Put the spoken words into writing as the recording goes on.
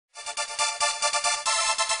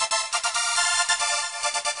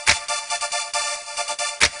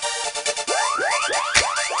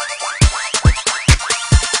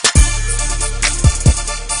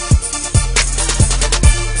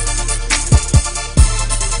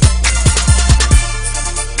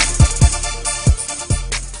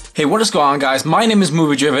Hey, what is going on, guys? My name is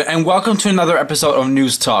Movie Driven and welcome to another episode of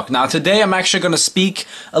News Talk. Now today I'm actually going to speak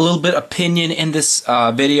a little bit opinion in this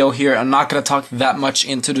video here. I'm not going to talk that much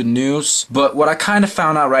into the news, but what I kind of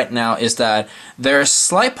found out right now is that there are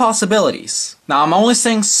slight possibilities. Now I'm only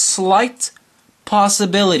saying slight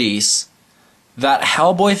possibilities that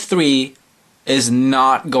Hellboy 3 is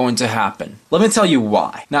not going to happen. Let me tell you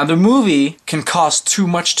why. Now the movie can cost too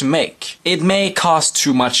much to make. It may cost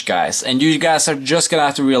too much, guys, and you guys are just gonna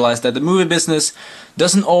have to realize that the movie business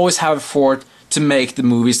doesn't always have effort to make the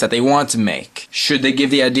movies that they want to make. Should they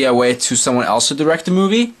give the idea away to someone else to direct the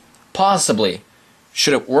movie? Possibly.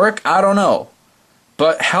 Should it work? I don't know.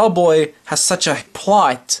 But Hellboy has such a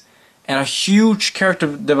plot and a huge character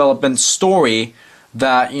development story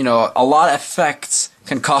that, you know, a lot of effects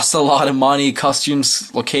can cost a lot of money,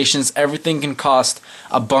 costumes, locations, everything can cost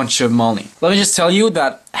a bunch of money. Let me just tell you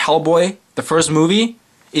that Hellboy, the first movie,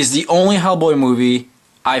 is the only Hellboy movie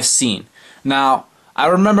I've seen. Now, I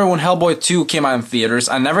remember when Hellboy 2 came out in theaters,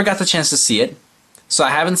 I never got the chance to see it, so I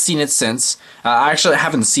haven't seen it since. I actually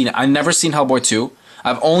haven't seen it. I've never seen Hellboy 2.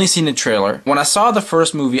 I've only seen the trailer. When I saw the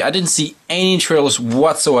first movie, I didn't see any trailers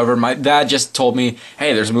whatsoever. My dad just told me,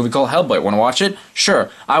 hey, there's a movie called Hellboy. Want to watch it? Sure.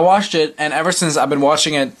 I watched it, and ever since I've been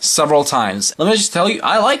watching it several times. Let me just tell you,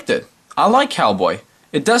 I liked it. I like Hellboy.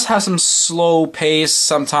 It does have some slow pace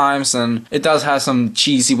sometimes, and it does have some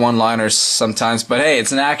cheesy one-liners sometimes, but hey,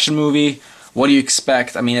 it's an action movie. What do you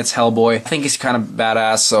expect? I mean, it's Hellboy. I think he's kind of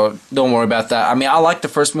badass, so don't worry about that. I mean, I liked the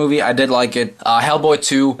first movie. I did like it. Hellboy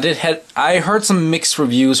 2. I heard some mixed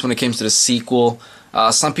reviews when it came to the sequel.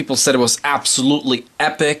 Some people said it was absolutely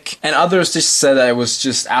epic, and others just said that it was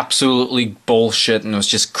just absolutely bullshit and it was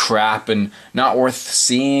just crap and not worth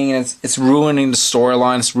seeing. And it's ruining the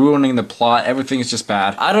storyline, it's ruining the plot. Everything is just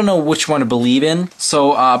bad. I don't know which one to believe in.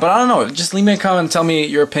 So, but I don't know. Just leave me a comment and tell me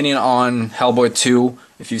your opinion on Hellboy 2.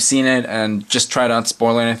 If you've seen it, and just try not to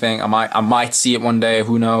spoil anything. I might see it one day,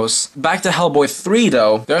 who knows. Back to Hellboy 3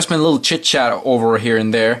 though, there's been a little chit chat over here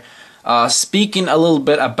and there, speaking a little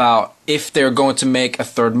bit about if they're going to make a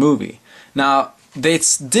third movie. Now, they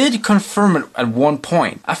did confirm it at one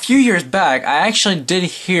point. A few years back, I actually did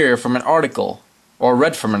hear from an article, or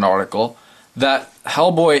read from an article, that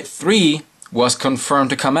Hellboy 3 was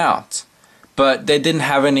confirmed to come out. But they didn't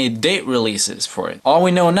have any date releases for it. All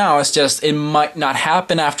we know now is just it might not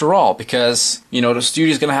happen after all, because, you know, the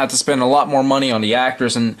studio's gonna have to spend a lot more money on the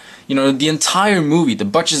actors, and, you know, the entire movie, the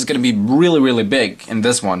budget is gonna be really, really big in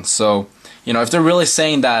this one. So, you know, if they're really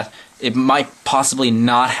saying that it might possibly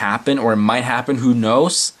not happen, or it might happen, who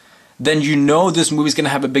knows, then you know this movie's gonna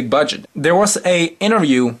have a big budget. There was a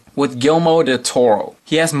interview with Guillermo del Toro.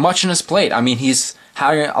 He has much on his plate. I mean, he's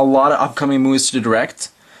having a lot of upcoming movies to direct.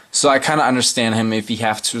 So I kind of understand him if he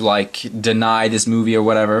have to like deny this movie or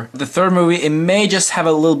whatever. The third movie, it may just have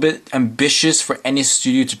a little bit ambitious for any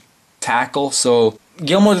studio to tackle. So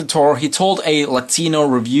Guillermo del Toro, he told a Latino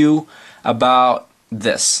review about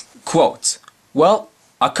this. Quote, well,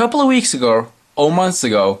 a couple of weeks ago, or months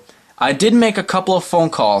ago, I did make a couple of phone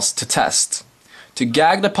calls to test, to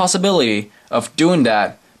gag the possibility of doing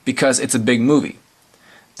that because it's a big movie.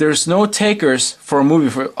 There's no takers for a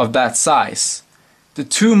movie of that size. The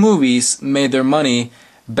two movies made their money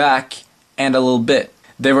back and a little bit.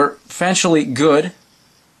 They were financially good,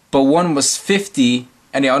 but one was 50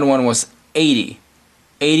 and the other one was 80,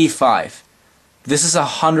 85. This is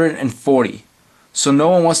 140. So no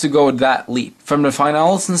one wants to go that leap. From the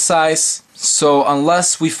financial size, so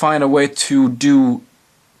unless we find a way to do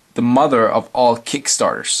the mother of all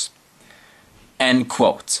Kickstarters. End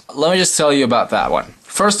quote. Let me just tell you about that one.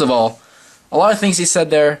 First of all, a lot of things he said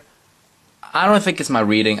there, I don't think it's my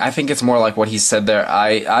reading. I think it's more like what he said there.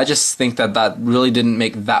 I just think that really didn't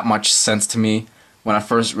make that much sense to me when I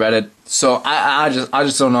first read it. So I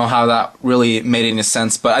just don't know how that really made any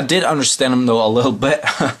sense. But I did understand him though a little bit.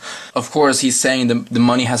 Of course, he's saying the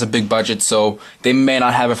money has a big budget, so they may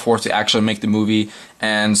not have effort to actually make the movie,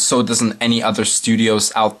 and so doesn't any other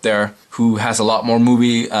studios out there who has a lot more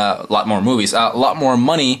money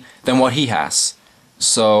than what he has.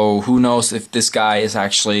 So who knows if this guy is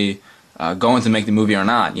actually going to make the movie or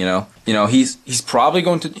not, you know? He's probably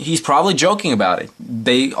joking about it.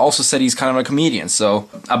 They also said he's kind of a comedian. So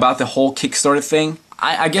about the whole Kickstarter thing,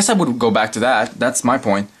 I guess I would go back to that. That's my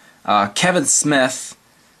point. Kevin Smith,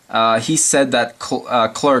 he said that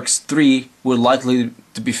Clerks 3 would likely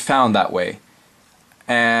to be found that way.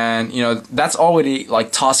 And, you know, that's already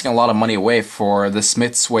like tossing a lot of money away for the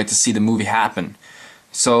Smiths way to see the movie happen.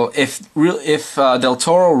 So if Del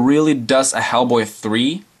Toro really does a Hellboy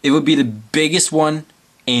 3, it would be the biggest one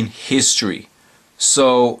in history.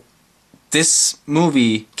 So this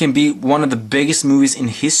movie can be one of the biggest movies in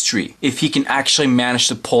history if he can actually manage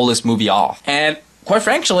to pull this movie off. And quite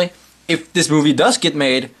frankly, if this movie does get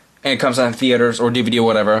made and it comes out in theaters or DVD or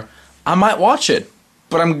whatever, I might watch it.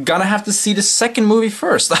 But I'm gonna have to see the second movie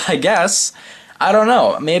first, I guess. I don't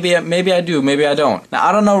know. Maybe I do, maybe I don't. Now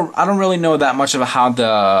I don't know. I don't really know that much about how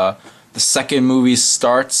the second movie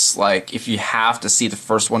starts. Like if you have to see the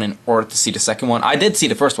first one in order to see the second one. I did see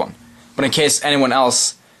the first one, but in case anyone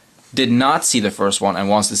else did not see the first one and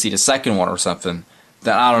wants to see the second one or something,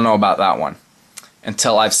 then I don't know about that one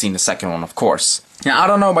until I've seen the second one, of course. Now I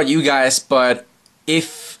don't know about you guys, but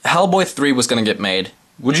if Hellboy 3 was gonna get made,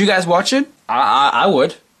 would you guys watch it? I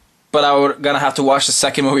would, but I would gonna have to watch the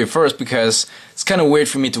second movie first because it's kind of weird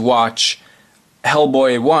for me to watch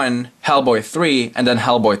Hellboy 1, Hellboy 3, and then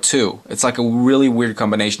Hellboy 2. It's like a really weird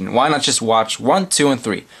combination. Why not just watch 1, 2, and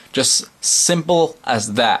 3? Just simple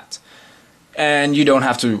as that. And you don't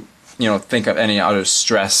have to, you know, think of any other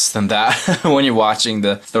stress than that when you're watching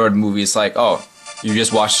the third movie. It's like, oh, you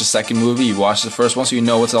just watched the second movie, you watched the first one, so you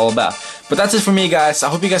know what it's all about. But that's it for me, guys. I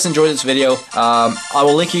hope you guys enjoyed this video. I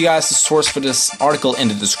will link you guys the source for this article in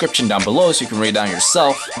the description down below so you can read it down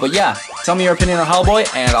yourself. But yeah, tell me your opinion on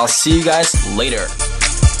Hellboy, and I'll see you guys later.